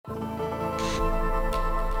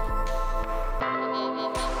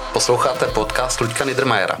Posloucháte podcast Luďka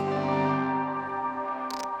Niedermayera.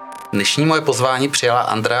 Dnešní moje pozvání přijala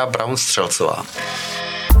Andrea Braun-Střelcová.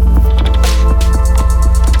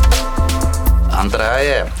 Andrea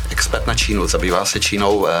je expert na Čínu, zabývá se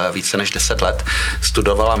Čínou více než 10 let.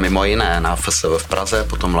 Studovala mimo jiné na FSV v Praze,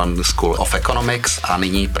 potom London School of Economics a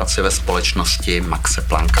nyní pracuje ve společnosti Maxe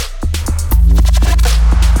Plancka.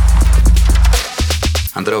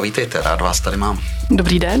 Andreo, vítejte, rád vás tady mám.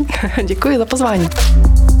 Dobrý den, děkuji za pozvání.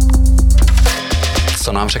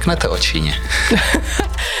 Co nám řeknete o Číně?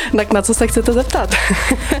 Tak na co se chcete zeptat?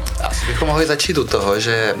 Asi bychom mohli začít u toho,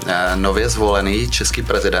 že nově zvolený český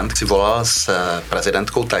prezident si volal s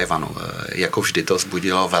prezidentkou Tchaj-wanu. Jako vždy to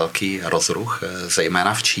vzbudilo velký rozruch,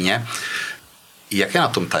 zejména v Číně. Jak je na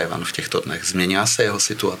tom Tchaj-wan v těchto dnech? Změnila se jeho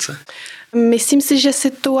situace? Myslím si, že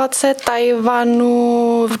situace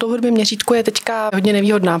Tchaj-wanu v dlouhodobém měřítku je teďka hodně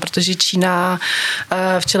nevýhodná, protože Čína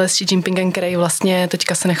v čele s Xi Jinpingem, který vlastně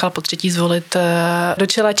teďka se nechal potřetí zvolit do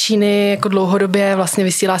čela Číny, jako dlouhodobě vlastně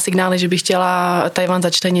vysílá signály, že by chtěla Tchaj-wan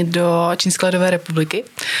začlenit do Čínské lidové republiky.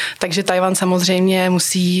 Takže Tchaj-wan samozřejmě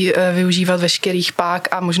musí využívat veškerých pák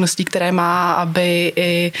a možností, které má, aby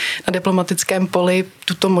i na diplomatickém poli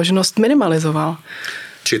tuto možnost minimalizoval.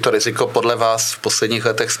 Či to riziko podle vás v posledních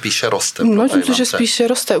letech spíše roste? No, myslím, že spíše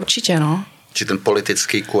roste, určitě, no. Či ten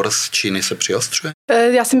politický kurz Číny se přiostřuje?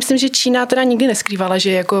 Já si myslím, že Čína teda nikdy neskrývala,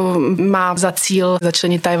 že jako má za cíl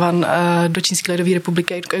začlenit Tchaj-wan do Čínské lidové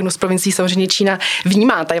republiky jako jednu z provincií. Samozřejmě Čína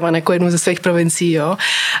vnímá Tchaj-wan jako jednu ze svých provincií, jo.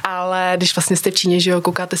 Ale když vlastně jste v Číně, že jo,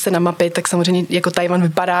 koukáte se na mapy, tak samozřejmě jako Tchaj-wan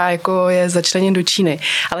vypadá, jako je začleněn do Číny.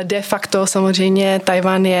 Ale de facto samozřejmě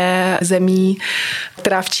Tchaj-wan je zemí,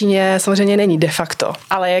 která v Číně samozřejmě není de facto.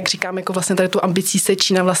 Ale jak říkám, jako vlastně tady tu ambicí se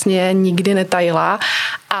Čína vlastně nikdy netajila,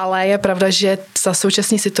 ale je pravda, že za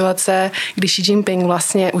současné situace, když Xi Jinping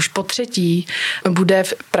vlastně už po třetí bude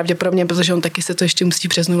pravděpodobně, protože on taky se to ještě musí v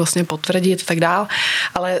březnu vlastně potvrdit a tak dál,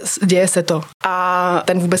 ale děje se to. A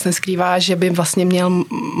ten vůbec neskrývá, že by vlastně měl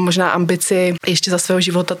možná ambici ještě za svého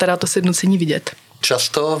života teda to sjednocení vidět.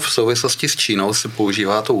 Často v souvislosti s Čínou se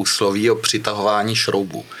používá to úsloví o přitahování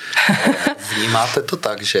šroubů. Vnímáte to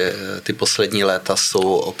tak, že ty poslední léta jsou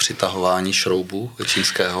o přitahování šroubů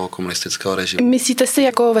čínského komunistického režimu? Myslíte si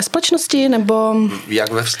jako ve společnosti nebo?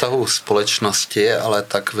 Jak ve vztahu společnosti, ale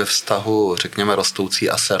tak ve vztahu, řekněme, rostoucí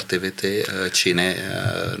asertivity Číny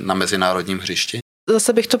na mezinárodním hřišti?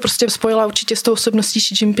 Zase bych to prostě spojila určitě s tou osobností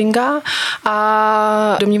Xi Jinpinga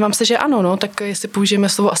a domnívám se, že ano, no, tak jestli použijeme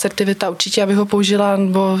slovo asertivita, určitě abych ho použila,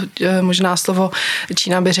 nebo možná slovo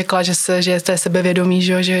Čína by řekla, že to je sebevědomí,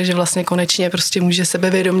 že vlastně konečně prostě může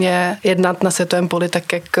sebevědomě jednat na světovém poli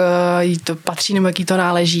tak, jak jí to patří nebo jak jí to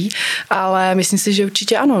náleží, ale myslím si, že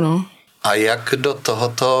určitě ano, no. A jak do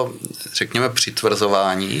tohoto, řekněme,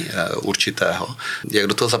 přitvrzování určitého, jak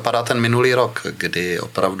do toho zapadá ten minulý rok, kdy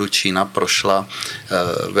opravdu Čína prošla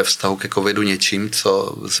ve vztahu ke covidu něčím,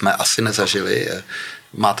 co jsme asi nezažili?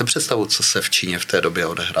 Máte představu, co se v Číně v té době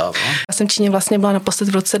odehrávalo? Já jsem v Číně vlastně byla naposled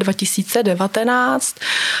v roce 2019,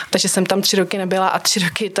 takže jsem tam 3 roky nebyla a 3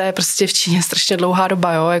 roky to je prostě v Číně strašně dlouhá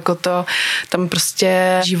doba, jo, jako to, tam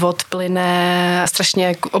prostě život plyne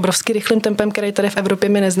strašně obrovsky rychlým tempem, který tady v Evropě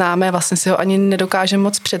my neznáme, vlastně si ho ani nedokážeme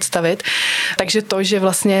moc představit, takže to, že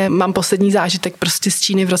vlastně mám poslední zážitek prostě z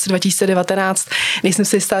Číny v roce 2019, nejsem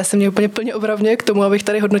si jistá, jsem mě úplně plně obravně k tomu, abych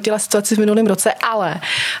tady hodnotila situaci v minulém roce, ale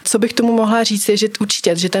co bych tomu mohla říct je, že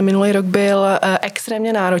že ten minulý rok byl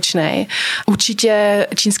extrémně náročný. Určitě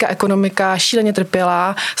čínská ekonomika šíleně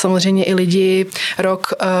trpěla, samozřejmě i lidi,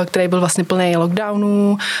 rok, který byl vlastně plný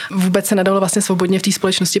lockdownů, vůbec se nedalo vlastně svobodně v té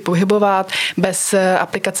společnosti pohybovat, bez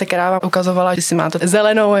aplikace, která vám ukazovala, že si máte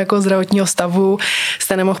zelenou jako zdravotního stavu,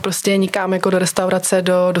 jste nemohl prostě nikam jako do restaurace,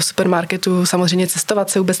 do supermarketu, samozřejmě cestovat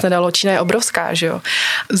se vůbec nedalo, Čína je obrovská, že jo.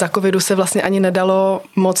 Za covidu se vlastně ani nedalo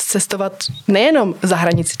moc cestovat nejenom za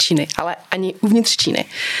hranici Číny, ale ani uvnitř Číny.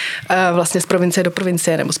 Vlastně z provincie do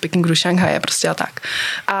provincie nebo z Pekingu do Šanghaje prostě a tak.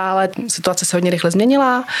 Ale situace se hodně rychle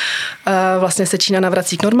změnila. Vlastně se Čína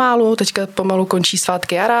navrací k normálu, teďka pomalu končí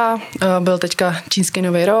svátky jara, byl teďka čínský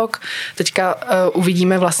nový rok. Teďka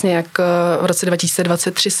uvidíme vlastně, jak v roce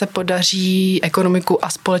 2023 se podaří ekonomiku a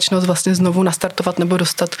společnost vlastně znovu nastartovat nebo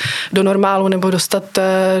dostat do normálu nebo dostat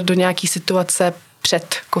do nějaký situace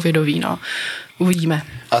před covidový, no. Uvidíme.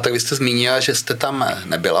 A tak vy jste zmínila, že jste tam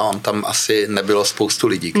nebyla, on tam asi nebylo spoustu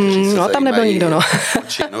lidí, kteří se tam nebyl nikdo, no.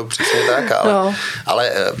 Čínu, přesně tak,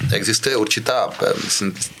 ale existuje určitá,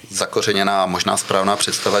 myslím, zakořeněná, možná správná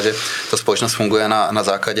představa, že ta společnost funguje na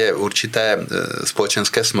základě určité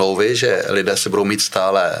společenské smlouvy, že lidé se budou mít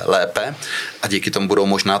stále lépe a díky tomu budou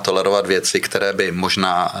možná tolerovat věci, které by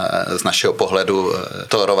možná z našeho pohledu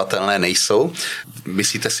tolerovatelné nejsou.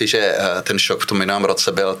 Myslíte si, že ten šok v tom minulém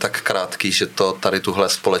roce byl tak krátký, že to tady tuhle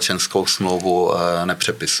společenskou smlouvu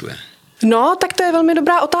nepřepisuje? No, tak to je velmi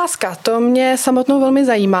dobrá otázka. To mě samotnou velmi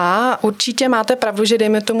zajímá. Určitě máte pravdu, že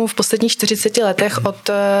dejme tomu v posledních 40 letech od,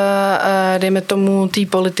 dejme tomu, té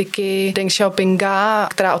politiky Deng Xiaopinga,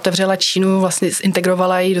 která otevřela Čínu, vlastně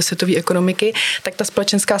zintegrovala ji do světové ekonomiky, tak ta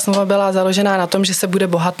společenská smlouva byla založená na tom, že se bude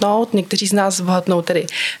bohatnout. Někteří z nás bohatnou tedy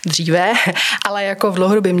dříve, ale jako v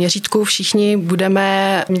dlouhodobém měřítku všichni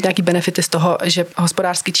budeme mít nějaký benefity z toho, že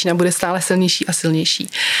hospodářský Čína bude stále silnější a silnější.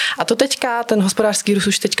 A to teďka, ten hospodářský růst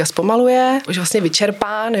už teďka zpomaluje, už vlastně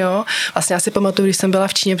vyčerpán, jo. Vlastně já si pamatuju, když jsem byla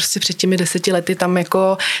v Číně prostě před těmi 10 lety, tam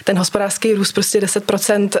jako ten hospodářský růst prostě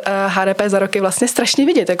 10% HDP za rok je vlastně strašně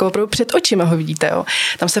vidět, jako opravdu před očima ho vidíte, jo.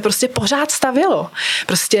 Tam se prostě pořád stavělo.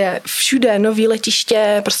 Prostě všude nový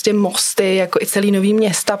letiště, prostě mosty, jako i celý nový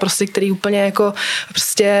města, prostě, který úplně jako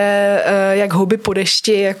prostě jak houby po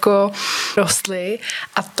dešti jako rostly.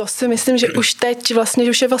 A to si myslím, že už teď vlastně,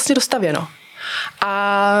 že už je vlastně dostavěno.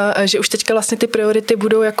 A že už teďka vlastně ty priority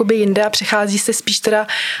budou jakoby jinde a přechází se spíš teda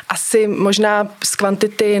asi možná z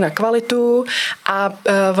kvantity na kvalitu a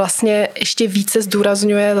vlastně ještě více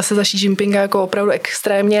zdůrazňuje zase za Xi Jinpinga jako opravdu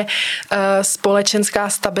extrémně společenská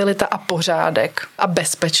stabilita a pořádek a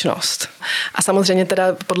bezpečnost. A samozřejmě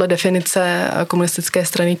teda podle definice komunistické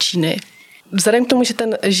strany Číny. Vzhledem k tomu,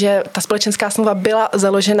 že ta společenská smlouva byla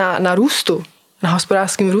založena na růstu, na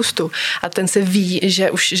hospodářském růstu a ten se ví,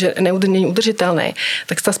 že není udržitelný,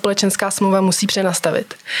 tak ta společenská smlouva musí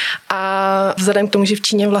přenastavit. A vzhledem k tomu, že v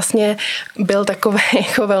Číně vlastně byl takový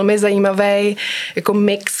jako velmi zajímavý jako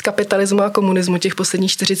mix kapitalismu a komunismu těch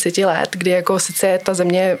posledních 40 let, kdy jako sice je ta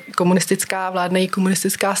země komunistická, vládne jí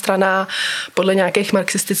komunistická strana podle nějakých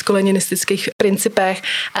marxisticko-leninistických principech,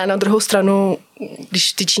 a na druhou stranu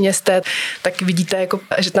když v té Číně jste, tak vidíte, jako,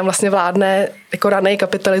 že tam vlastně vládne jako raný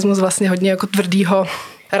kapitalismus vlastně hodně jako tvrdýho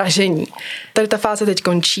ražení. Tady ta fáze teď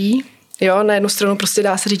končí. Jo, na jednu stranu prostě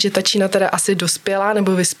dá se říct, že ta Čína teda asi dospěla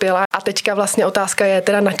nebo vyspěla a teďka vlastně otázka je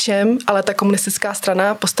teda na čem, ale ta komunistická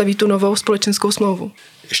strana postaví tu novou společenskou smlouvu.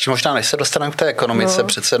 Ještě možná, než se dostaneme k té ekonomice,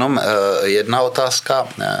 přece jenom jedna otázka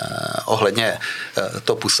ohledně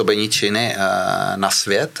to působení Číny na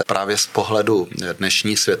svět. Právě z pohledu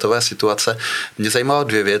dnešní světové situace mě zajímalo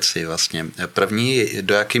dvě věci vlastně. První,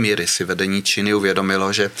 do jaké míry si vedení Číny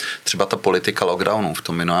uvědomilo, že třeba ta politika lockdownu v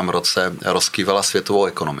tom minulém roce rozkývala světovou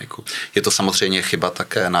ekonomiku. Je to samozřejmě chyba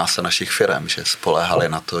také nás a našich firem, že spoléhali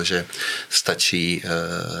na to, že stačí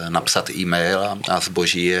napsat e-mail a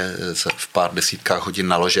zboží je v pár desítkách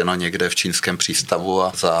hodin naloženo někde v čínském přístavu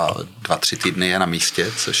a za 2-3 týdny je na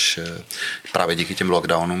místě, což právě díky těm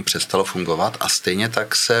lockdownům přestalo fungovat. A stejně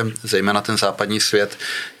tak se zejména ten západní svět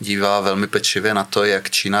dívá velmi pečlivě na to, jak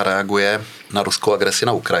Čína reaguje na ruskou agresi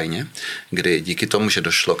na Ukrajině, kdy díky tomu, že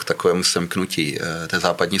došlo k takovému semknutí té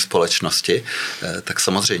západní společnosti, tak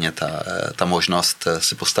samozřejmě ta možnost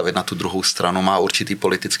se postavit na tu druhou stranu má určitý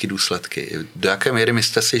politický důsledky. Do jaké míry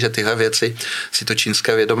myslíte si, že tyhle věci si to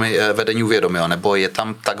čínské vedení uvědomilo, nebo je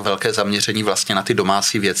tam tak velké zaměření vlastně na ty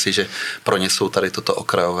domácí věci, že pro ně jsou tady toto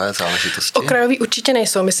okrajové záležitosti? Okrajový určitě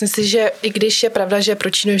nejsou. Myslím si, že i když je pravda, že pro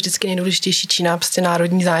Čínu je vždycky nejdůležitější Čína, prostě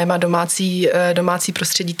národní zájem a domácí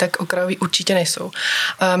prostředí, tak okrajový určitě nejsou.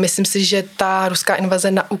 Myslím si, že ta ruská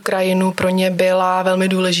invaze na Ukrajinu pro ně byla velmi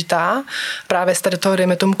důležitá. Právě z tady toho,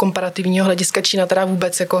 dejme tomu komparativního hlediska, Čína teda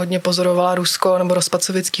vůbec jako hodně pozorovala Rusko nebo rozpad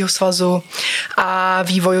Sovětského svazu a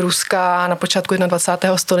vývoj Ruska na počátku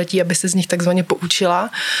 21. století, aby se z nich takzvaně poučila.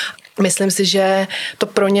 Myslím si, že to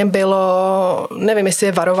pro ně bylo, nevím, jestli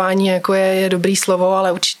je varování, jako je dobrý slovo,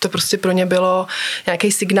 ale určitě to prostě pro ně bylo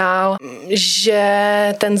nějaký signál, že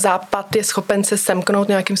ten západ je schopen se semknout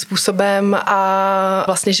nějakým způsobem a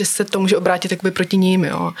vlastně, že se to může obrátit jakoby proti ním.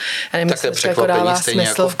 Jo. Také překvapení stejně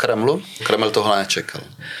jako v Kremlu? Kreml tohle nečekal.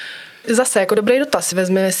 Zase jako dobrý dotaz.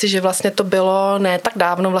 Vezmeme si, že vlastně to bylo ne tak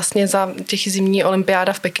dávno vlastně za těch zimní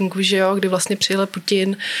olympiáda v Pekingu, že jo, kdy vlastně přijel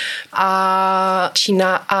Putin a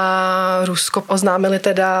Čína a Rusko oznámili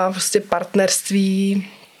teda prostě partnerství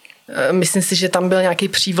Myslím si, že tam byl nějaký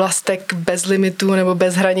přívlastek bez limitů nebo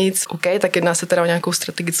bez hranic. OK, tak jedná se teda o nějakou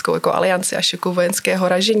strategickou jako alianci až jako vojenského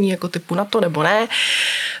ražení, jako typu NATO nebo ne.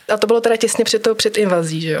 A to bylo teda těsně před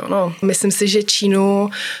invazí, že jo. No, myslím si, že Čínu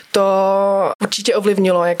to určitě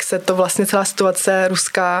ovlivnilo, jak se to vlastně celá situace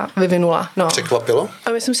ruská vyvinula. No. Překvapilo? A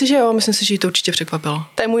myslím si, že jo, myslím si, že jí to určitě překvapilo.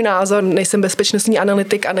 To je můj názor, nejsem bezpečnostní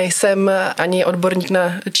analytik a nejsem ani odborník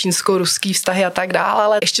na čínsko-ruský vztahy a tak dále,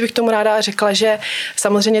 ale ještě bych tomu ráda řekla, že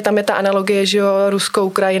samozřejmě tam je ta analogie, že jo, Rusko,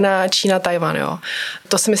 Ukrajina, Čína, Tajvan, jo.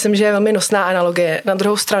 To si myslím, že je velmi nosná analogie. Na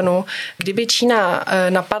druhou stranu, kdyby Čína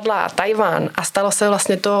napadla Tajvan a stalo se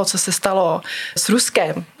vlastně to, co se stalo s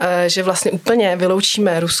Ruskem, že vlastně úplně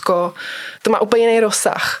vyloučíme Rusko, to má úplně jiný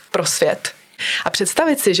rozsah pro svět. A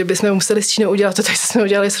představit si, že bychom museli s Čínou udělat to, co jsme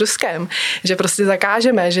udělali s Ruskem, že prostě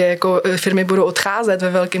zakážeme, že jako firmy budou odcházet ve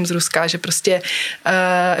velkým z Ruska, že prostě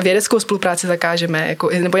vědeckou spolupráci zakážeme, jako,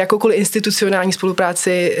 nebo jakoukoliv institucionální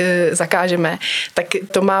spolupráci zakážeme, tak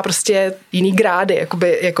to má prostě jiný grády,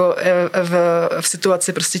 jakoby, jako v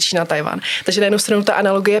situaci prostě Čína-Tajvan. Takže na jednu stranu ta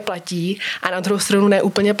analogie platí a na druhou stranu ne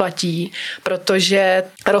úplně platí, protože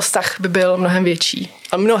rozsah by byl mnohem větší.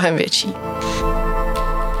 A mnohem větší.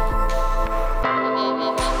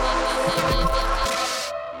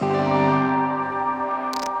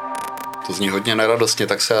 To zní hodně neradostně,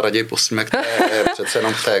 tak se raději posuneme přece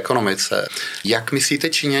jenom k té ekonomice. Jak myslíte,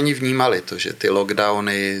 Číňani vnímali to, že ty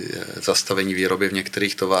lockdowny, zastavení výroby v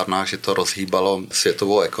některých továrnách, že to rozhýbalo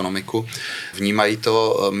světovou ekonomiku? Vnímají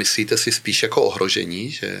to, myslíte si, spíš jako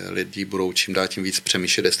ohrožení, že lidi budou čím dál tím víc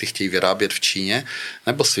přemýšlet, jestli chtějí vyrábět v Číně,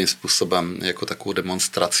 nebo svým způsobem jako takovou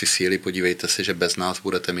demonstraci síly? Podívejte se, že bez nás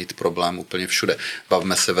budete mít problém úplně všude.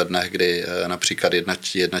 Bavme se ve dnech, kdy například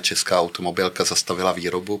jedna česká automobilka zastavila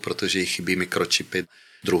výrobu, protože jí chybí mikročipy,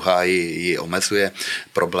 druhá ji omezuje.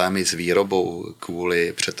 Problémy s výrobou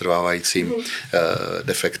kvůli přetrvávajícím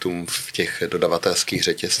defektům v těch dodavatelských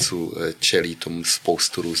řetězců čelí tomu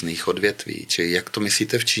spoustu různých odvětví. Čili jak to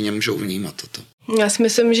myslíte, v Číně můžou vnímat toto? Já si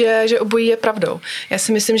myslím, že obojí je pravdou. Já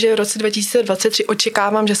si myslím, že v roce 2023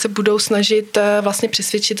 očekávám, že se budou snažit vlastně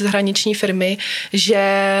přesvědčit zahraniční firmy, že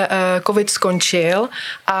covid skončil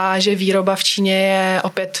a že výroba v Číně je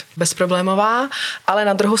opět bezproblémová, ale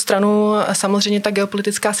na druhou stranu samozřejmě ta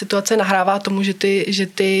geopolitická situace nahrává tomu, že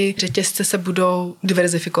ty řetězce se budou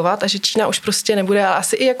diverzifikovat a že Čína už prostě nebude, ale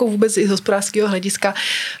asi i jako vůbec i z hospodářského hlediska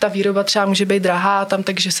ta výroba třeba může být drahá tam,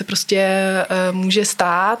 takže se prostě může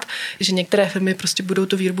stát, že některé firmy prostě budou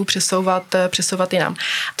tu výrobu přesouvat jinam.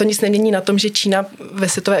 To nic nemění na tom, že Čína ve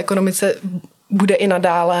světové ekonomice bude i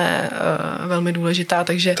nadále velmi důležitá,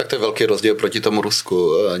 takže... Tak to je velký rozdíl proti tomu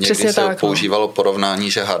Rusku. Někdy se používalo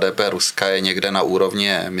porovnání, že HDP Ruska je někde na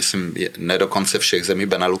úrovni, myslím, ne dokonce všech zemí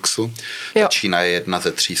Beneluxu. Čína je jedna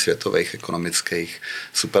ze 3 světových ekonomických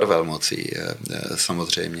supervelmocí,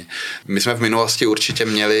 samozřejmě. My jsme v minulosti určitě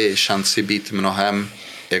měli šanci být mnohem,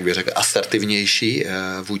 jak bych řekl, asertivnější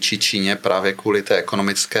vůči Číně právě kvůli té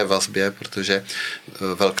ekonomické vazbě, protože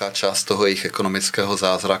velká část toho jejich ekonomického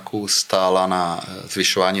zázraku stála na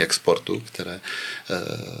zvyšování exportu, které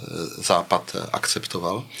Západ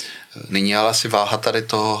akceptoval. Nyní ale asi váha tady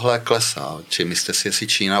tohohle klesá. Či myslíte si, jestli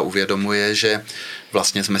Čína uvědomuje, že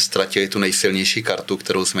vlastně jsme ztratili tu nejsilnější kartu,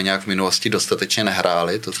 kterou jsme nějak v minulosti dostatečně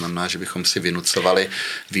nehráli, to znamená, že bychom si vynucovali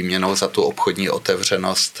výměnou za tu obchodní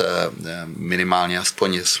otevřenost minimálně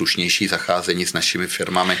aspoň slušnější zacházení s našimi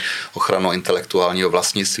firmami, ochranu intelektuálního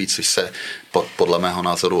vlastnictví, což se podle mého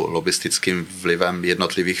názoru lobistickým vlivem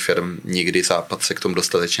jednotlivých firm nikdy Západ se k tomu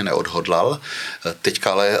dostatečně neodhodlal.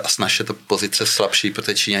 Teďka ale naše pozice slabší,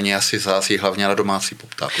 protože Číňani asi zází hlavně na domácí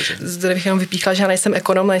poptávku. Zde bych jenom vypíchla, že já nejsem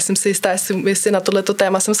ekonom, nejsem si jistá, jestli na tohleto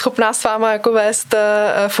téma jsem schopná s váma jako vést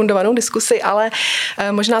fundovanou diskusi, ale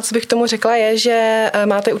možná, co bych tomu řekla, je, že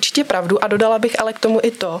máte určitě pravdu a dodala bych ale k tomu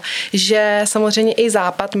i to, že samozřejmě i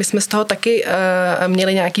Západ, my jsme z toho taky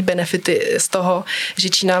měli nějaký benefity z toho, že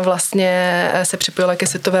Čína vlastně se připojila ke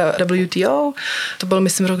světové WTO, to byl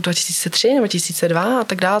myslím rok 2003 nebo 2002 a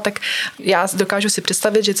tak dále, tak já dokážu si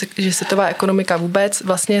představit, že světová ekonomika vůbec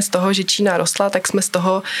vlastně z toho, že Čína rostla, tak jsme z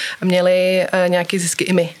toho měli nějaké zisky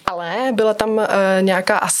i my. Ale byla tam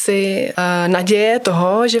nějaká asi naděje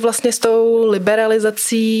toho, že vlastně s tou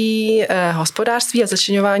liberalizací hospodářství a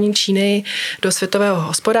začleňováním Číny do světového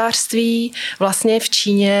hospodářství vlastně v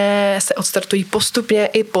Číně se odstartují postupně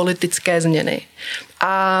i politické změny.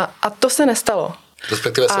 A to se nestalo.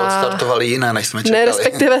 Respektive se odstartovaly jiné, než jsme čekali.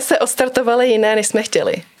 Respektive se odstartovaly jiné, než jsme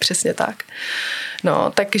chtěli. Přesně tak.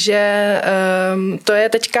 No, takže to je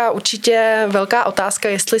teďka určitě velká otázka,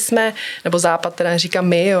 jestli jsme, nebo Západ, teda říkám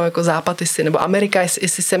my, jo, jako Západ, nebo Amerika,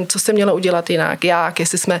 co se mělo udělat jinak,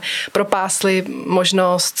 jestli jsme propásli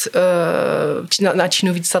možnost na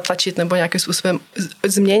Čínu víc zatlačit nebo nějakým způsobem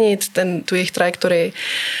změnit tu jejich trajektorii.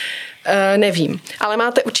 Nevím, ale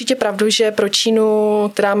máte určitě pravdu, že pro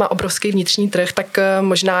Čínu, která má obrovský vnitřní trh, tak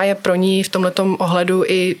možná je pro ní v tomhletom ohledu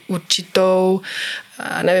i určitou,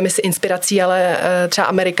 nevím jestli inspirací, ale třeba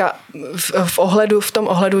Amerika v tom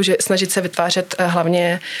ohledu, že snažit se vytvářet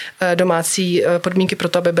hlavně domácí podmínky pro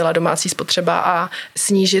to, aby byla domácí spotřeba a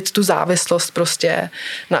snížit tu závislost prostě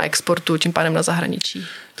na exportu, tím pádem na zahraničí.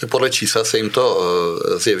 Podle čísel se jim to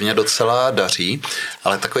zjevně docela daří,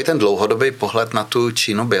 ale takový ten dlouhodobý pohled na tu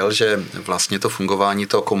Čínu byl, že vlastně to fungování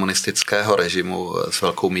toho komunistického režimu s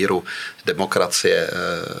velkou mírou demokracie,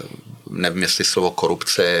 nevím, jestli slovo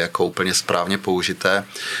korupce je jako úplně správně použité,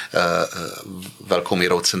 velkou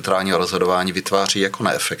mírou centrálního rozhodování vytváří jako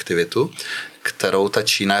neefektivitu, kterou ta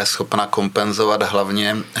Čína je schopna kompenzovat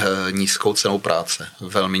hlavně nízkou cenou práce,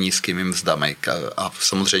 velmi nízkými mzdami. A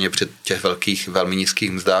samozřejmě při těch velmi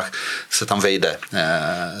nízkých mzdách se tam vejde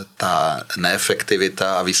ta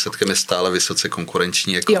neefektivita a výsledkem je stále vysoce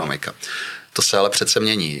konkurenční ekonomika. Jo. To se ale přece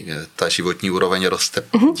mění. Ta životní úroveň roste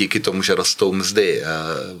díky tomu, že rostou mzdy.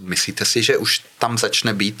 Myslíte si, že už tam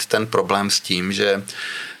začne být ten problém s tím, že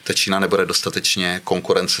ta Čína nebude dostatečně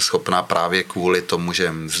konkurenceschopná právě kvůli tomu,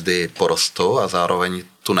 že mzdy porostou a zároveň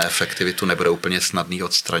tu neefektivitu nebude úplně snadný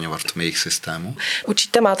odstraňovat v tom jejich systému?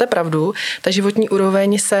 Určitě máte pravdu. Ta životní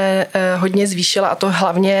úroveň se hodně zvýšila a to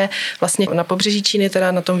hlavně vlastně na pobřeží Číny,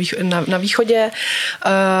 teda na východě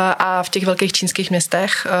a v těch velkých čínských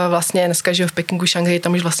městech. Vlastně dneska, že jo, v Pekingu, Šanghaji,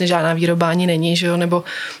 tam už vlastně žádná výroba ani není, že jo, nebo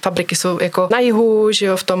fabriky jsou jako na jihu, že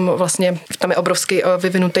jo, tam je obrovský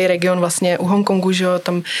vyvinutý region vlastně u Hongkongu, že jo,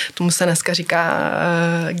 tam tomu se dneska říká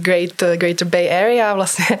Greater Bay Area,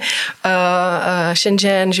 vlastně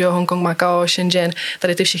Shenzhen, že jo, Hongkong, Macao, Shenzhen,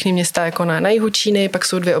 tady ty všechny města jako na jihu Číny, pak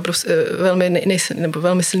jsou dvě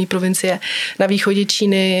velmi silné provincie na východě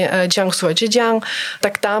Číny, Jiangsu a Zhejiang,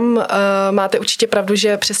 tak tam máte určitě pravdu,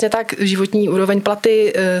 že přesně tak životní úroveň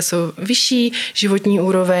platy jsou vyšší, životní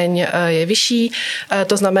úroveň je vyšší,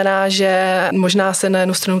 to znamená, že možná se na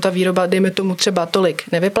jednu stranu ta výroba, dejme tomu třeba tolik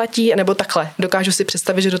nevyplatí, nebo takhle. Dokážu si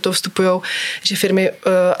představit, že do toho vstupujou, že firmy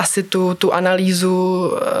asi tu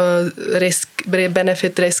analýzu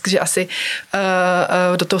benefit risk, že asi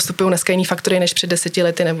do toho vstupují dneska jiný faktory než před 10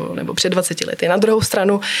 lety nebo před 20 lety. Na druhou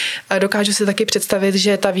stranu dokážu si taky představit,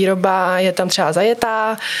 že ta výroba je tam třeba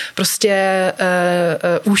zajetá, prostě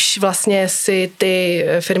už vlastně si ty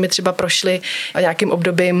firmy třeba prošly nějakým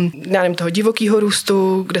obdobím, já nevím, toho divokého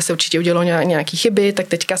růstu, kde se určitě udělalo nějaké chyby, tak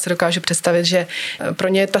teďka se dokážu představit, že pro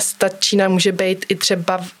ně ta Čína může být i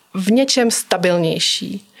třeba v něčem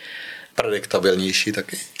stabilnější. Prediktabilnější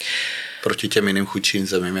taky? Proti těm jiným chudším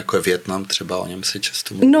zemím, jako je Vietnam třeba, o něm se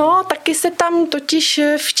často mluví. No, taky se tam totiž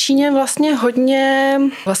v Číně vlastně hodně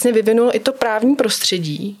vyvinulo i to právní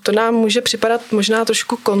prostředí. To nám může připadat možná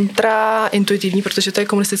trošku kontraintuitivní, protože to je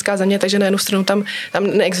komunistická země, takže na jednu stranu tam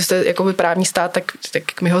neexistuje jakoby právní stát, tak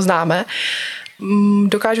jak my ho známe.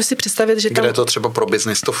 Dokážu si představit, že tam... Kde to třeba pro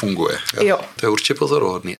biznis to funguje. Jo. To je určitě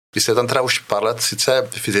pozoruhodný. Vy jste tam teda už pár let sice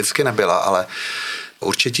fyzicky nebyla, ale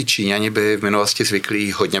určitě Číňani by v minulosti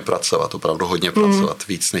zvyklí hodně pracovat, opravdu hodně pracovat,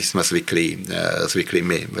 víc než jsme zvyklí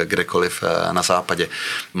my kdekoliv na západě.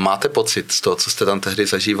 Máte pocit z toho, co jste tam tehdy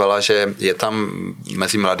zažívala, že je tam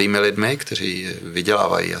mezi mladými lidmi, kteří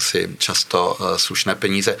vydělávají asi často slušné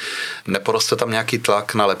peníze, neporoste tam nějaký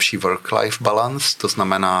tlak na lepší work-life balance, to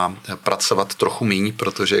znamená pracovat trochu míň,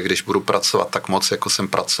 protože když budu pracovat tak moc, jako jsem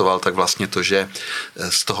pracoval, tak vlastně to, že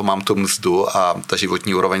z toho mám tu mzdu a ta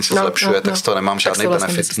životní úroveň se zlepšuje, tak z toho nemám žádný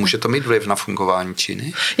benefit. Může to mít vliv na fungování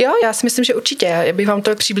Číny? Jo, já si myslím, že určitě. Já bych vám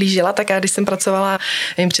to přiblížila, tak já když jsem pracovala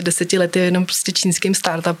před 10 lety v jednom prostě čínském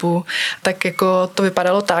startupu, tak jako to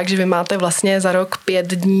vypadalo tak, že vy máte vlastně za rok 5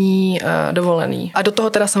 dní dovolený. A do toho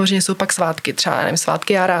teda samozřejmě jsou pak svátky, třeba nevím,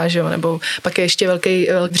 svátky jara, že jo, nebo pak je ještě velký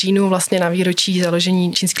říjnu vlastně na výročí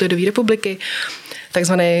založení Čínské lidové republiky,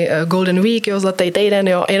 takzvaný Golden Week, jo, zlatý týden,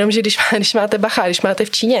 jo. Jenomže když máte bacha, když máte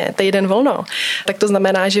v Číně týden volno, tak to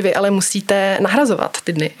znamená, že vy ale musíte nahrazovat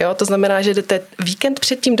ty dny, jo. To znamená, že jdete víkend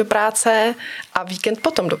předtím do práce a a víkend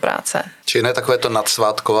potom do práce. Či ne takové to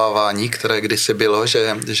nadsvátkovávání, které kdysi bylo,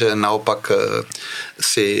 že naopak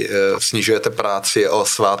si snižujete práci o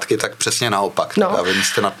svátky, tak přesně naopak. No. A vy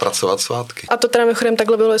musíte nadpracovat svátky. A to teda mimochodem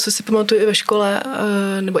takhle bylo, jestli si pamatuju i ve škole,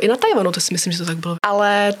 nebo i na Tajvanu, to si myslím, že to tak bylo.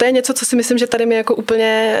 Ale to je něco, co si myslím, že tady mi jako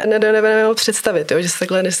úplně nedovedeme představit, jo? Že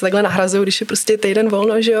se takhle nahrazují, když je prostě týden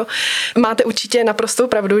volno, že jo. Máte určitě naprostou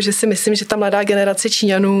pravdu, že si myslím, že ta mladá generace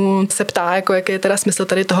Číňanů se ptá, jako jaký je teda smysl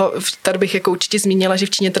tady toho. Tady bych jako určitě zmínila, že v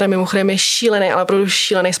Číně teda mimochodem je šílený, ale opravdu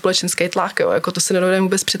šílený společenský tlak, jo? Jako to si nedovedeme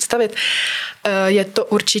vůbec představit. Je to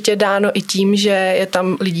určitě dáno i tím, že je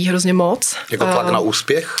tam lidí hrozně moc. Jako tlak na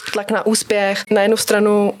úspěch? Tlak na úspěch. Na jednu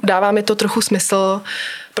stranu dává mi to trochu smysl,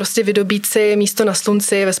 prostě vydobít si místo na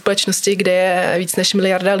slunci ve společnosti, kde je víc než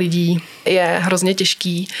miliarda lidí, je hrozně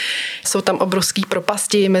těžký. Jsou tam obrovský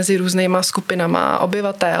propasti mezi různýma skupinama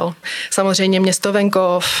obyvatel. Samozřejmě město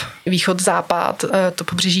venkov, východ, západ, to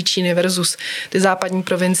pobřeží Číny versus ty západní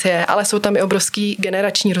provincie, ale jsou tam i obrovský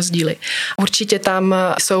generační rozdíly. Určitě tam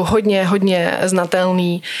jsou hodně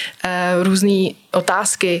znatelný různý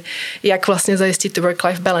otázky, jak vlastně zajistit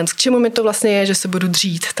work-life balance. K čemu mi to vlastně je, že se budu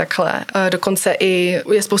dřít takhle. Dokonce i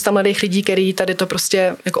je spousta mladých lidí, který tady to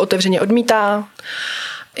prostě jako otevřeně odmítá.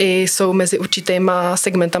 I jsou mezi určitýma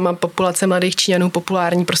segmentama populace mladých Číňanů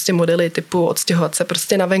populární prostě modely typu odstěhovat se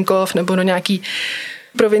prostě na venkov nebo do nějaký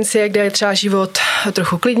provincie, kde je třeba život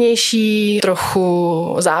trochu klidnější,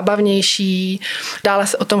 trochu zábavnější. Dále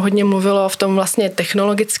se o tom hodně mluvilo v tom vlastně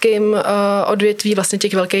technologickém odvětví vlastně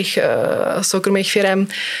těch velkých soukromých firm,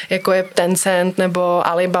 jako je Tencent nebo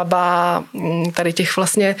Alibaba, tady těch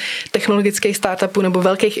vlastně technologických startupů nebo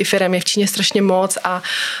velkých i firm je v Číně strašně moc a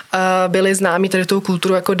byli známí tady tou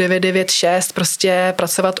kulturu jako 996, prostě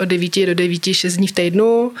pracovat od 9 do 9, 6 dní v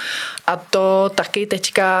týdnu a to taky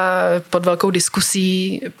teďka pod velkou diskusí.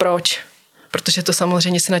 Proč? Protože to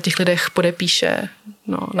samozřejmě se na těch lidech podepíše.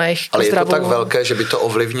 No, na jejich ale zdravou... je to tak velké, že by to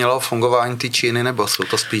ovlivnilo fungování té Číny, nebo jsou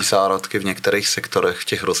to spíš zárodky v některých sektorech v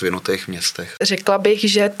těch rozvinutých městech? Řekla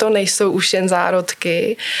bych, že to nejsou už jen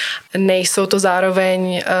zárodky, nejsou to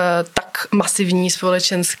zároveň tak masivní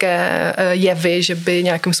společenské jevy, že by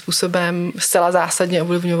nějakým způsobem zcela zásadně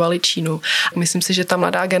ovlivňovaly Čínu. Myslím si, že ta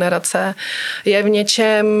mladá generace je v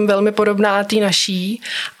něčem velmi podobná té naší,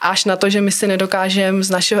 až na to, že my si nedokážeme z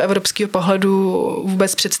našeho evropského pohledu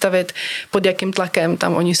vůbec představit, pod jakým tlakem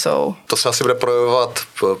tam oni jsou. To se asi bude projevovat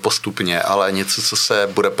postupně, ale něco, co se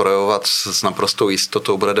bude projevovat s naprostou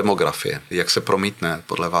jistotou, bude demografie. Jak se promítne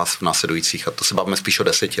podle vás v následujících, a to se bavíme spíš o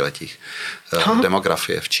desetiletích,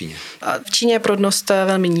 demografie v Číně? V Číně je porodnost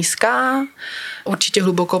velmi nízká, určitě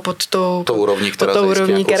hluboko pod tou úrovní,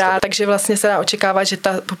 která takže vlastně se dá očekávat, že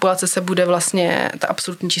ta populace se bude vlastně, ta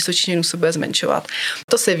absolutní číslo Číňanů se bude zmenšovat.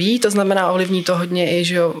 To se ví, to znamená ovlivní to hodně i,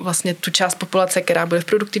 že jo, vlastně tu část populace, která bude v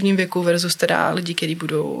produktivním věku versus teda lidi, kteří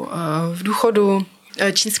budou v důchodu.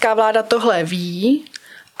 Čínská vláda tohle ví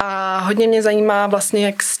a hodně mě zajímá vlastně,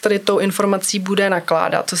 jak s tady tou informací bude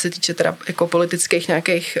nakládat, co se týče teda jako politických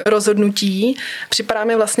nějakých rozhodnutí. Připadá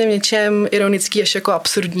mi vlastně v něčem ironický až jako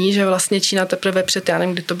absurdní, že vlastně Čína teprve já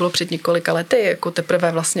nevím, kdy to bylo před několika lety, jako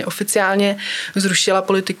teprve vlastně oficiálně zrušila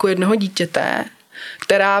politiku jednoho dítěte,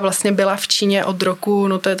 která vlastně byla v Číně od roku,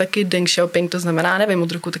 no to je taky Deng Xiaoping, to znamená, nevím,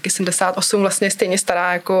 od roku taky 78, vlastně stejně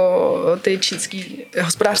stará jako ty čínský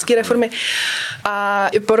hospodářské reformy. A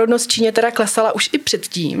porodnost v Číně teda klesala už i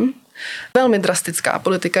předtím. Velmi drastická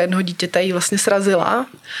politika jednoho dítěte ji vlastně srazila.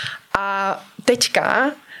 A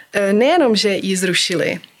teďka nejenom, že ji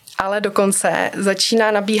zrušili, ale dokonce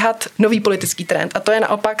začíná nabíhat nový politický trend a to je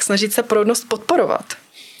naopak snažit se porodnost podporovat.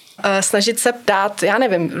 Snažit se dát, já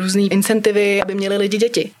nevím, různý incentivy, aby měli lidi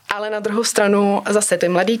děti. Ale na druhou stranu zase ty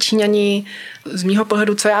mladí Číňani, z mýho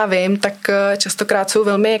pohledu, co já vím, tak častokrát jsou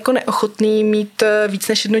velmi jako neochotní mít víc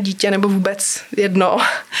než jedno dítě nebo vůbec jedno,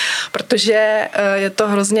 protože je to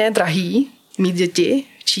hrozně drahý mít děti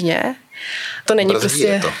v Číně. To není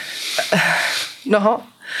prostě...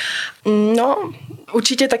 No,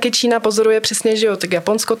 určitě taky Čína pozoruje přesně, že jo, tak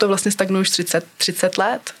Japonsko to vlastně stagnuje už 30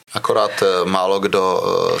 let. Akorát málo kdo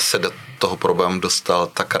se do toho problému dostal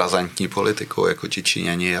tak razantní politikou jako ti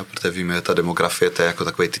Číňani, a protože víme, že ta demografie to je jako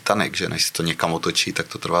takový Titanic, že než se to někam otočí, tak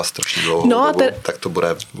to trvá strašně dlouho dobu, tak to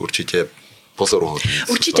bude určitě pozoruhodný.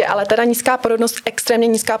 Určitě, ale teda nízká porodnost, extrémně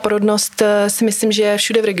nízká porodnost si myslím, že je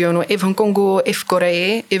všude v regionu, i v Hongkongu, i v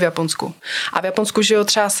Koreji, i v Japonsku. A v Japonsku, že jo,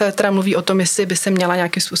 třeba se teda mluví o tom, jestli by se měla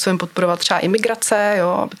nějakým způsobem podporovat třeba imigrace,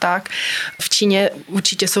 jo, tak. V Číně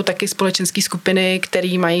určitě jsou taky společenské skupiny,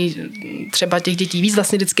 které mají třeba těch dětí víc.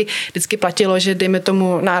 Vlastně vždycky platilo, že dejme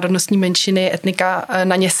tomu národnostní menšiny, etnika,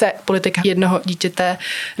 na ně se politika jednoho dítěte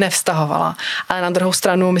nevztahovala. Ale na druhou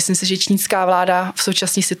stranu, myslím si, že čínská vláda v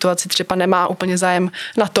současné situaci třeba nemá nemá úplně zájem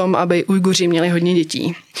na tom, aby Ujguři měli hodně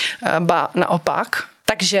dětí. Ba naopak.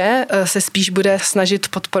 Takže se spíš bude snažit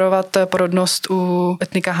podporovat porodnost u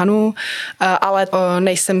etnika Hanů, ale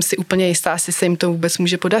nejsem si úplně jistá, jestli se jim to vůbec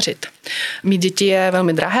může podařit. Mít děti je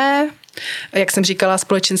velmi drahé, jak jsem říkala,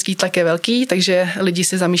 společenský tlak je velký, takže lidi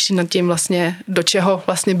si zamýšlí nad tím vlastně, do čeho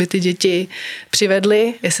vlastně by ty děti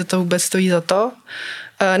přivedly, jestli to vůbec stojí za to.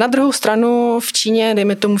 Na druhou stranu v Číně,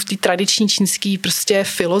 dejme tomu v té tradiční čínské prostě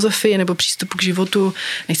filozofii nebo přístupu k životu,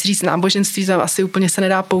 nechci říct náboženství, tam asi úplně se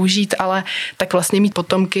nedá použít, ale tak vlastně mít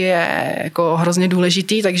potomky je jako hrozně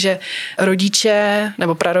důležitý, takže rodiče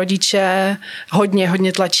nebo prarodiče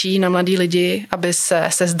hodně tlačí na mladý lidi, aby se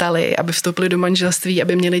zdali, aby vstoupili do manželství,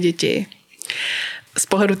 aby měli děti. Z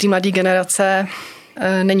pohledu té mladé generace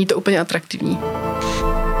není to úplně atraktivní.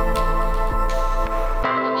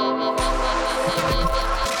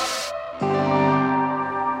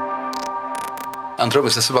 Andro,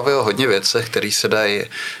 my jsme se bavili o hodně věcech, které se dají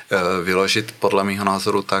vyložit podle mého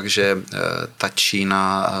názoru tak, že ta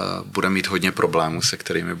Čína bude mít hodně problémů, se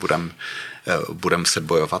kterými budeme se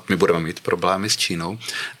bojovat. My budeme mít problémy s Čínou,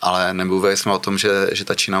 ale nemluvili jsme o tom, že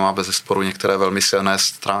ta Čína má bezesporu některé velmi silné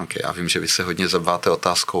stránky. Já vím, že vy se hodně zabýváte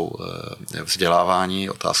otázkou vzdělávání,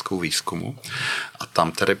 otázkou výzkumu a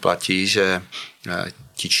tam tedy platí, že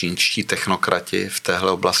ti čínští technokrati v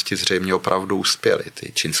téhle oblasti zřejmě opravdu uspěli.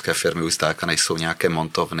 Ty čínské firmy už zdáleka nejsou nějaké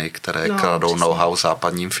montovny, které kradou know-how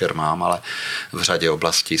západním firmám, ale v řadě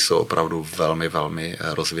oblastí jsou opravdu velmi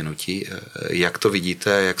rozvinutí. Jak to vidíte,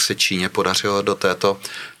 jak se Číně podařilo do této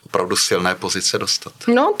opravdu silné pozice dostat?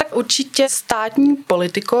 No, tak určitě státní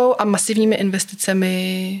politikou a masivními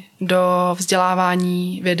investicemi do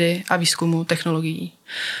vzdělávání, vědy a výzkumu technologií.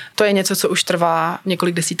 To je něco, co už trvá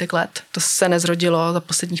několik desítek let. To se nezrodilo za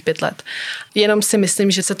posledních 5 let. Jenom si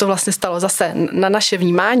myslím, že se to vlastně stalo zase na naše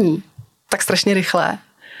vnímání tak strašně rychle.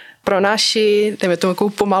 Pro naši, dejme tomu takovou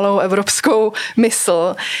pomalou evropskou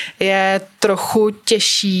mysl, je trochu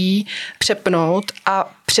těžší přepnout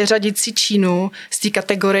a přeřadit si Čínu z té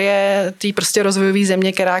kategorie té prostě rozvojové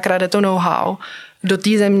země, která krade to know-how, do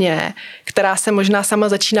té země, která se možná sama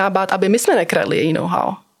začíná bát, aby my jsme nekradli její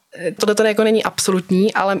know-how. Tohle to jako není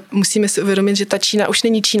absolutní, ale musíme si uvědomit, že ta Čína už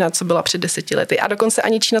není Čína, co byla před 10 lety a dokonce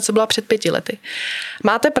ani Čína, co byla před 5 lety.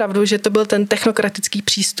 Máte pravdu, že to byl ten technokratický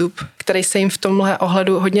přístup, který se jim v tomhle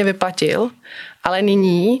ohledu hodně vyplatil, ale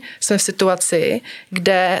nyní jsme v situaci,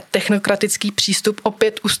 kde technokratický přístup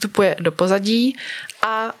opět ustupuje do pozadí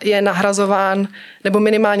a je nahrazován nebo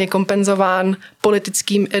minimálně kompenzován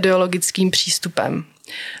politickým ideologickým přístupem.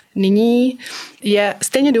 Nyní je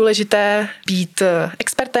stejně důležité být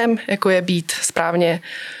expertem, jako je být správně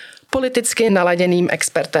politicky naladěným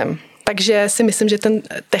expertem. Takže si myslím, že ten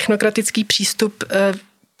technokratický přístup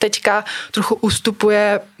teďka trochu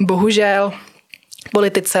ustupuje, bohužel,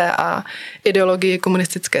 politice a ideologii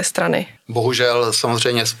komunistické strany. Bohužel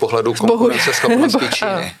samozřejmě z pohledu konkurenceschopnosti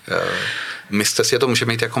Číny. Myslíte si, že to může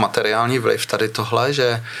mít jako materiální vliv tady tohle,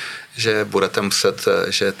 že budete muset,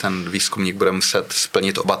 že ten výzkumník bude muset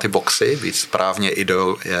splnit oba ty boxy, být správně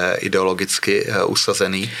ideologicky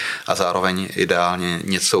usazený a zároveň ideálně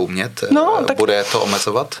něco umět? No, bude to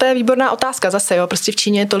omezovat? To je výborná otázka zase, jo. Prostě v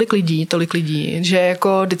Číně je tolik lidí, že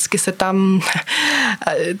jako vždycky se tam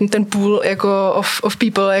ten pool jako of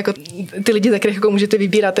people, jako ty lidi, za kterých jako můžete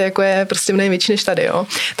vybírat, jako je prostě mnohem větší než tady, jo.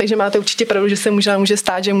 Takže máte určitě pravdu, že se může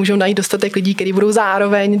stát, že můžou najít dostatek lidí, kteří budou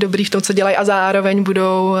zároveň dobrý v tom, co dělají a zároveň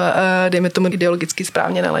budou dejme tomu ideologicky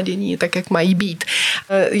správně naladění, tak jak mají být.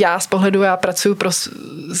 Já pracuji pro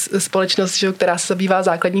společnost, že, která se zabývá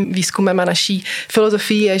základním výzkumem a naší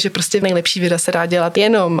filozofií je, že prostě nejlepší věda se dá dělat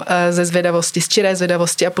jenom ze zvědavosti, z čiré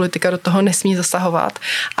zvědavosti a politika do toho nesmí zasahovat.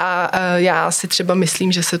 A já si třeba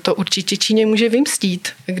myslím, že se to určitě Číně může vymstít,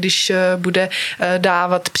 když bude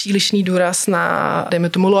dávat přílišný důraz na, dejme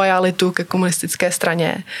tomu, lojalitu ke komunistické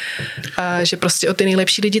straně, že prostě o ty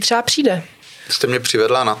nejlepší lidi třeba přijde. Jste mě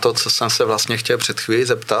přivedla na to, co jsem se vlastně chtěl před chvílí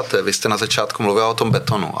zeptat. Vy jste na začátku mluvila o tom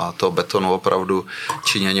betonu a to betonu opravdu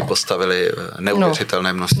Číňani postavili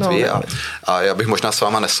neuvěřitelné množství a já bych možná s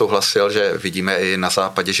váma nesouhlasil, že vidíme i na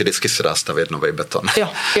západě, že vždycky se dá stavět nový beton.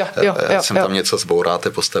 Sem tam něco zbouráte,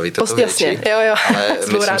 postavíte to větší. Ale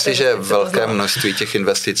myslím si, že velké množství těch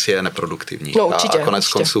investic je neproduktivní. A konec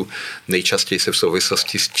konců nejčastěji se v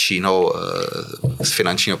souvislosti s Čínou z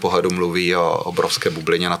finančního pohledu mluví o obrovské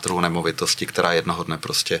bublině na trhu nemovitostí, která která jednoho dne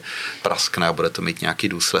prostě praskne a bude to mít nějaký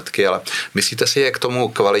důsledky, ale myslíte si, jak k tomu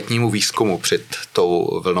kvalitnímu výzkumu před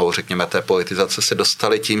tou vlnou, řekněme, té politizace se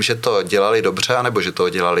dostali tím, že to dělali dobře, anebo že to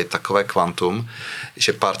dělali takové kvantum,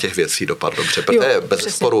 že pár těch věcí dopadlo dobře? Protože je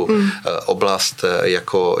bezesporu oblast,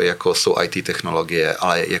 jako jsou IT technologie,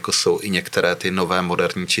 ale jako jsou i některé ty nové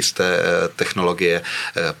moderní čisté technologie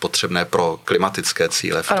potřebné pro klimatické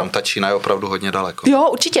cíle. V tom ta Čína je opravdu hodně daleko. Jo,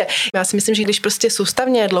 určitě. Já si myslím, že když prostě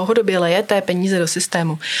soustavně dlouhodobě lejete peníze do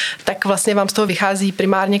systému, tak vlastně vám z toho vychází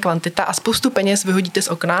primárně kvantita a spoustu peněz vyhodíte z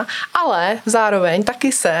okna, ale zároveň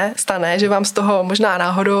taky se stane, že vám z toho možná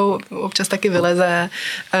náhodou občas taky vyleze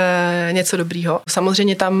něco dobrýho.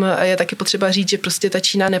 Samozřejmě tam je taky potřeba říct, že prostě ta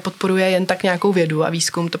Čína nepodporuje jen tak nějakou vědu a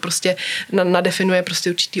výzkum. To prostě nadefinuje prostě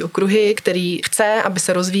určitý okruhy, který chce, aby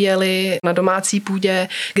se rozvíjely na domácí půdě,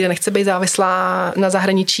 kde nechce být závislá na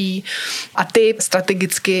zahraničí a ty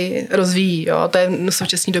strategicky rozvíjí. Jo? To je v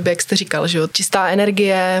současné době, jak jste říkal, že jo? Čistá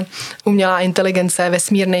energie, umělá inteligence,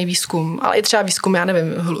 vesmírný výzkum, ale i třeba výzkum, já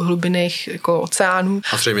nevím, hlubinných jako oceánů.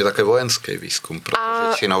 A zřejmě také vojenský výzkum, protože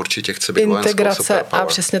Čína určitě chce být integrace vojenskou superpower. A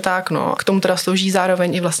přesně tak, no. K tomu teda slouží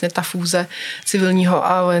zároveň i vlastně ta fúze civilního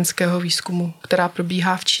a vojenského výzkumu, která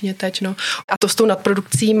probíhá v Číně teď, no. A to s tou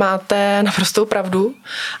nadprodukcí máte naprostou pravdu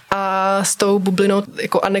a s tou bublinou,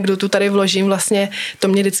 jako anekdotu tady vložím, vlastně to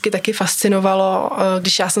mě vždycky taky fascinovalo,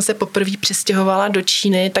 když já jsem se poprvé přistěhovala do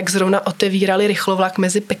Číny, tak zrovna otevírali rychlovlak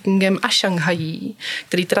mezi Pekingem a Šanghají,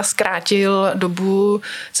 který teda zkrátil dobu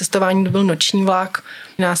cestování, to byl noční vlak,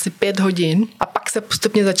 na asi 5 hodin a pak se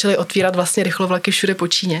postupně začaly otvírat vlastně rychlovlaky všude po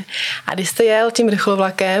Číně. A když jste jel tím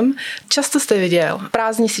rychlovlakem, často jste viděl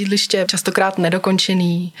prázdní sídliště, častokrát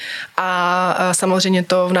nedokončený a samozřejmě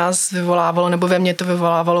to v nás vyvolávalo, nebo ve mně to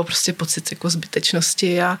vyvolávalo prostě pocit jako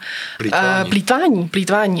zbytečnosti a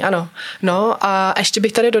plýtvání, ano. No a ještě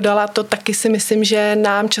bych tady dodala, to taky si myslím, že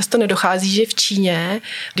nám často nedochází, že v Číně,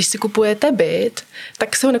 když si kupujete byt,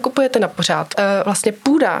 tak si ho nekupujete na pořád. Vlastně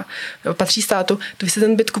půda patří státu, vy si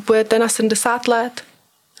ten byt kupujete na 70 let.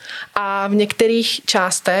 A v některých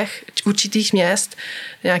částech určitých měst,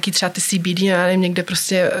 nějaký třeba ty CBD, já nevím, někde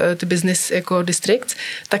prostě ty business jako districts,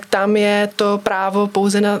 tak tam je to právo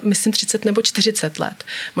pouze na, myslím, 30 nebo 40 let.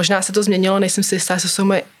 Možná se to změnilo, nejsem si jistá, jestli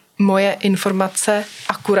jsou moje informace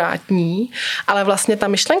akurátní, ale vlastně ta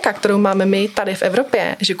myšlenka, kterou máme my tady v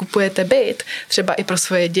Evropě, že kupujete byt třeba i pro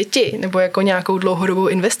svoje děti nebo jako nějakou dlouhodobou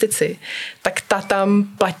investici, tak ta tam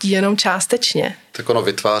platí jenom částečně. Tak ono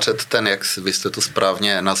vytvářet ten, jak vy jste to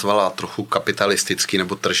správně nazvala, trochu kapitalistický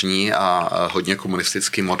nebo tržní a hodně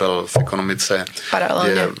komunistický model v ekonomice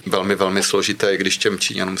paralelně je velmi, velmi složité, když těm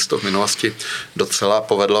Číňanům z toho v minulosti docela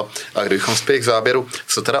povedlo. A kdybychom spěli k záběru,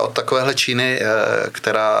 co teda od takovéhle Číny,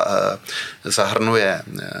 která zahrnuje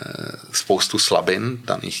spoustu slabin,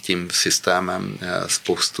 daných tím systémem,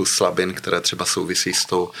 spoustu slabin, které třeba souvisí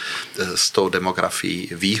s tou demografií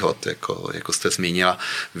výhod, jako jste zmínila,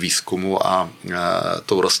 výzkumu a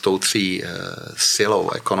tou rostoucí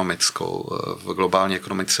silou ekonomickou v globální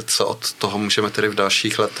ekonomice, co od toho můžeme tedy v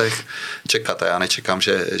dalších letech čekat. A já nečekám,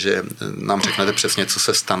 že nám řeknete přesně, co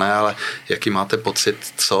se stane, ale jaký máte pocit,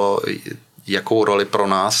 jakou roli pro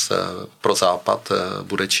nás, pro Západ,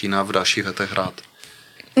 bude Čína v dalších letech hrát?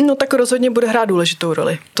 No tak rozhodně bude hrát důležitou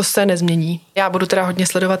roli. To se nezmění. Já budu teda hodně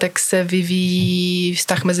sledovat, jak se vyvíjí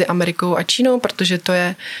vztah mezi Amerikou a Čínou, protože to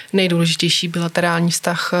je nejdůležitější bilaterální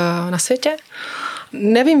vztah na světě.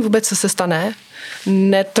 Nevím vůbec, co se stane.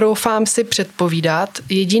 Netroufám si předpovídat.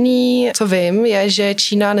 Jediný, co vím, je, že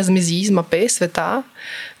Čína nezmizí z mapy světa.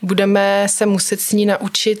 Budeme se muset s ní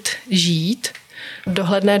naučit žít. V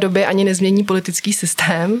dohledné době ani nezmění politický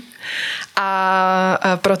systém a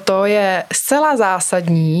proto je zcela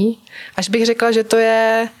zásadní, až bych řekla, že to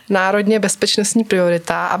je národně bezpečnostní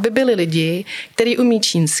priorita, aby byli lidi, kteří umí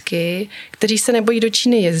čínsky, kteří se nebojí do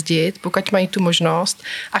Číny jezdit, pokud mají tu možnost,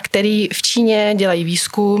 a kteří v Číně dělají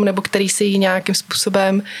výzkum nebo kteří si ji nějakým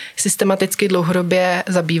způsobem systematicky dlouhodobě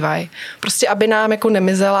zabývají. Prostě aby nám jako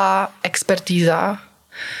nemizela expertíza,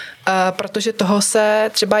 protože toho se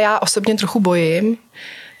třeba já osobně trochu bojím,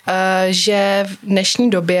 že v dnešní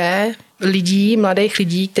době mladých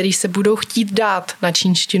lidí, kteří se budou chtít dát na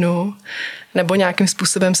čínštinu nebo nějakým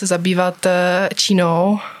způsobem se zabývat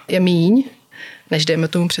Čínou, je míň, než dejme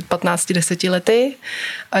tomu před 15-10 lety,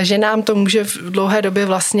 že nám to může v dlouhé době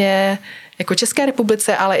vlastně jako České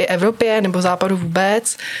republice, ale i Evropě nebo Západu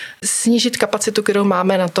vůbec snížit kapacitu, kterou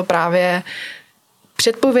máme na to právě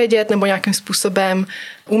předpovědět nebo nějakým způsobem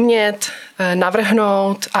umět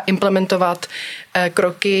navrhnout a implementovat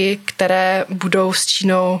kroky, které budou s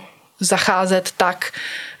Čínou zacházet tak,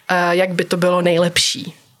 jak by to bylo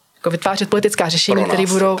nejlepší. Jako vytvářet politická řešení, které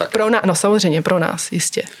budou pro nás, no samozřejmě pro nás,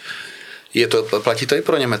 jistě. Platí to i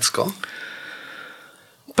pro Německo?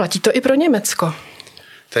 Platí to i pro Německo.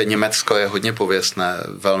 Německo je hodně pověstné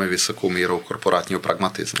velmi vysokou mírou korporátního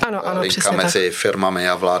pragmatismu. Ano, linka mezi tak. firmami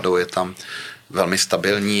a vládou je tam velmi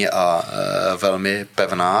stabilní a velmi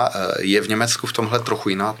pevná. Je v Německu v tomhle trochu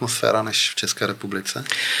jiná atmosféra než v České republice?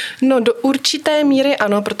 No do určité míry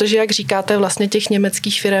ano, protože jak říkáte, vlastně těch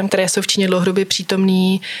německých firm, které jsou v Číně dlouhodobě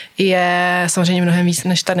přítomný, je samozřejmě mnohem víc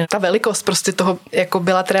než tady. Ta velikost prostě toho jako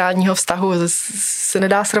bilaterálního vztahu se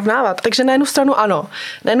nedá srovnávat. Takže na jednu stranu ano.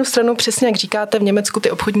 Na jednu stranu přesně jak říkáte, v Německu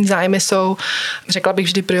ty obchodní zájmy jsou, řekla bych,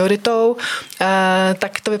 vždy prioritou,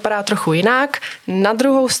 tak to vypadá trochu jinak. Na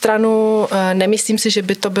druhou stranu nemyslím si, že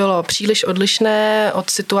by to bylo příliš odlišné od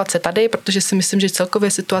situace tady, protože si myslím, že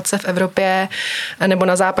celkově situace v Evropě nebo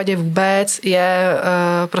na západě vůbec je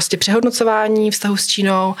prostě přehodnocování vztahu s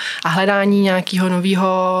Čínou a hledání nějakého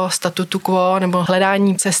nového statutu quo nebo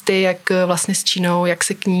hledání cesty, jak vlastně s Čínou, jak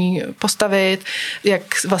se k ní postavit, jak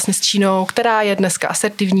vlastně s Čínou, která je dneska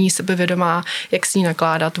asertivní, sebevědomá, jak s ní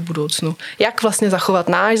nakládat v budoucnu. Jak vlastně zachovat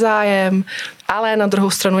náš zájem, ale na druhou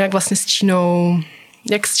stranu, jak vlastně s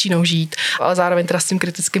Čínou žít, ale zároveň teda s tím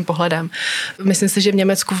kritickým pohledem. Myslím si, že v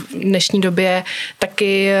Německu v dnešní době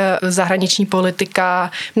taky zahraniční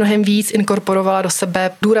politika mnohem víc inkorporovala do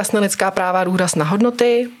sebe důraz na lidská práva, důraz na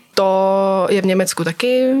hodnoty. To je v Německu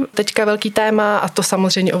taky teďka velký téma a to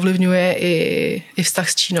samozřejmě ovlivňuje i vztah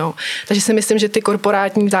s Čínou. Takže si myslím, že ty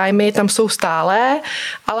korporátní zájmy tam jsou stále,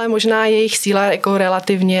 ale možná jejich síla jako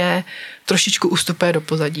relativně trošičku ustupuje do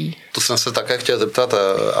pozadí. To jsem se také chtěl zeptat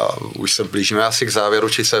a už se blížíme asi k závěru,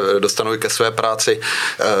 či se dostanu i ke své práci.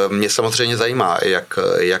 Mě samozřejmě zajímá,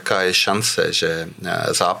 jaká je šance, že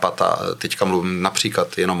Západ, a teďka mluvím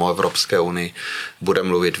například jenom o Evropské unii, bude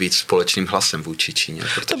mluvit víc společným hlasem vůči Číně.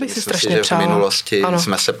 To bych si strašně že přála. V minulosti ano.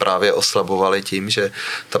 jsme se právě oslabovali tím, že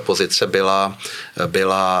ta pozice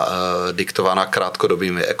byla diktována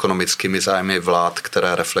krátkodobými ekonomickými zájmy vlád,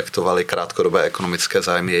 které reflektovaly krátkodobé ekonomické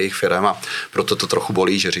zájmy jejich firem a proto to trochu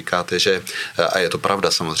bolí, že říkáte, že, a je to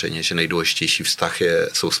pravda samozřejmě, že nejdůležitější vztah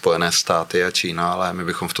jsou Spojené státy a Čína, ale my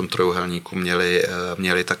bychom v tom trojuhelníku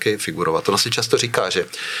měli taky figurovat. Ono se často říká, že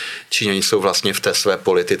Číňani jsou vlastně v té své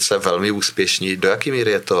politice velmi úspěšní. Do jaké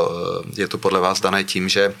míry je to podle vás dané tím,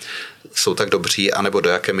 že jsou tak dobří, anebo do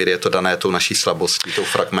jaké míry je to dané tou naší slabostí, tou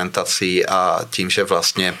fragmentací a tím, že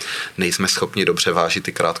vlastně nejsme schopni dobře vážit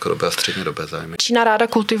ty krátkodobé a střednědobé zájmy. Čína ráda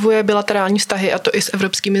kultivuje bilaterální vztahy a to i s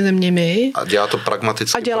evropskými zeměmi. A dělá to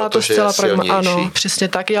pragmaticky, a dělá protože to zcela je silnější. Ano, přesně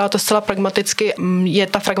tak. Dělá to zcela pragmaticky. Je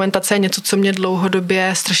ta fragmentace něco, co mě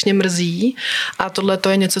dlouhodobě strašně mrzí a tohle to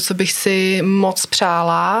je něco, co bych si moc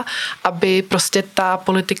přála, aby prostě ta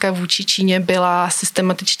politika vůči Číně byla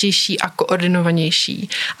systematičtější a koordinovanější.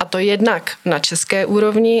 A to jednak na české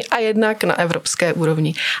úrovni a jednak na evropské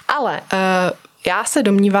úrovni. Ale já se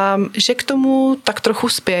domnívám, že k tomu tak trochu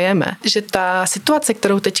spějeme. Že ta situace,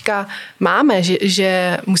 kterou teďka máme,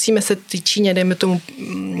 že musíme se ty Číně, dejme tomu,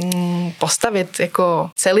 postavit jako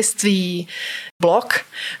celistvý blok,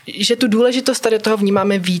 že tu důležitost tady toho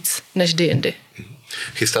vnímáme víc než kdy jindy.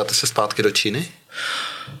 Chystáte se zpátky do Číny?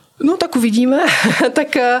 No tak uvidíme. Tak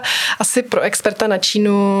asi pro experta na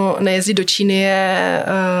Čínu nejezdit do Číny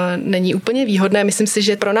není úplně výhodné. Myslím si,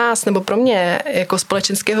 že pro nás nebo pro mě jako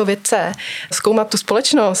společenského vědce zkoumat tu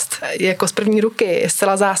společnost jako z první ruky je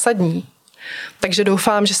zcela zásadní. Takže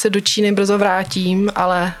doufám, že se do Číny brzo vrátím,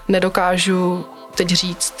 ale nedokážu teď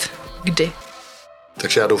říct, kdy.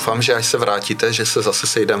 Takže já doufám, že až se vrátíte, že se zase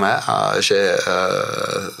sejdeme a že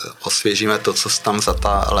osvěžíme to, co se tam za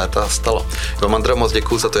ta léta stalo. Mandro, moc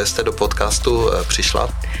děkuju za to, že jste do podcastu přišla.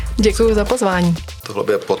 Děkuju za pozvání. Tohle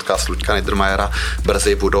byl podcast Luďka Niedermayera.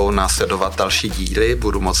 Brzy budou následovat další díly.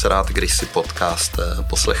 Budu moc rád, když si podcast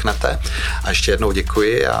poslechnete. A ještě jednou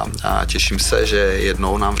děkuji a těším se, že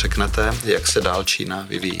jednou nám řeknete, jak se dál Čína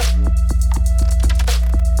vyvíjí.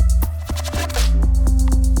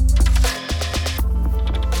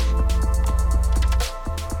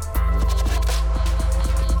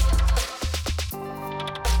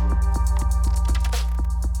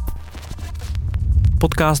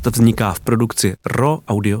 Podcast vzniká v produkci RO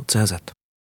Audio.cz.